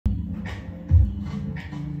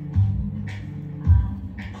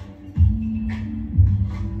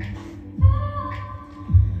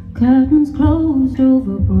Curtains closed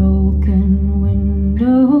over broken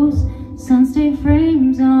windows, sunset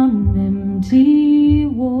frames on empty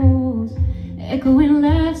walls, echoing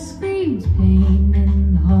last screams, pain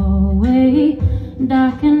in the hallway,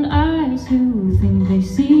 darkened eyes who think they've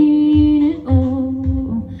seen it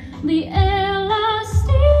all. The air lies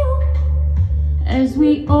still as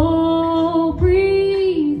we all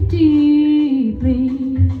breathe deeply,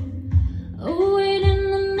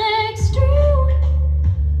 awaiting the next drill.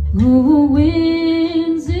 Who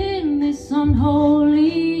wins in this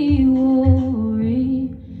unholy war?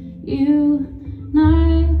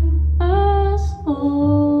 Unite us all.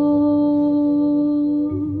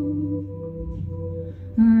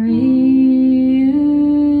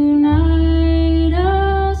 Reunite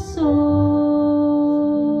us all.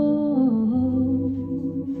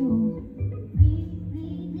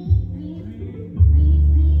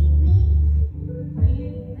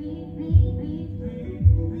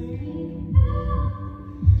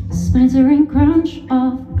 Splintering crunch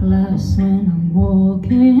of glass when I'm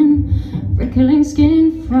walking, prickling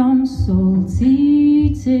skin from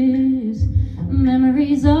salty tears.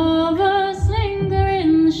 Memories of us linger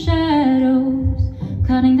in the shadows,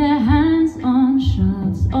 cutting their hands on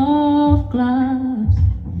shards of glass.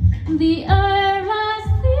 The air lies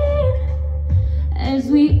thin as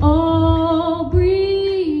we all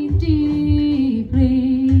breathe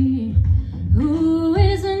deeply. Who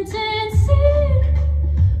isn't in sin?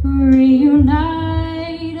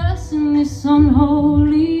 Reunite us in this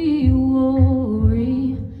unholy war.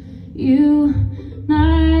 Reunite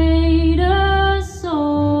us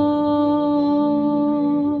all.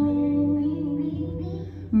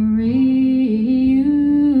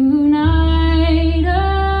 Reunite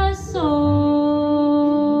us all.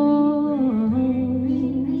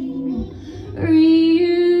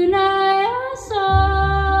 Reunite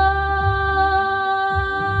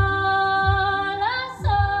us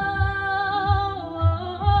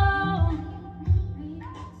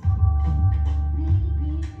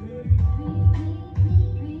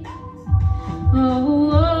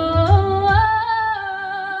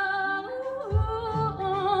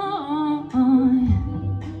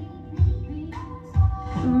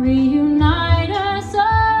Reunite us all.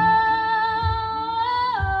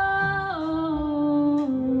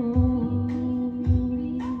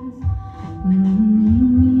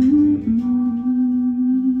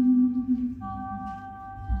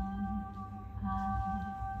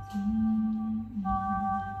 Mm-hmm.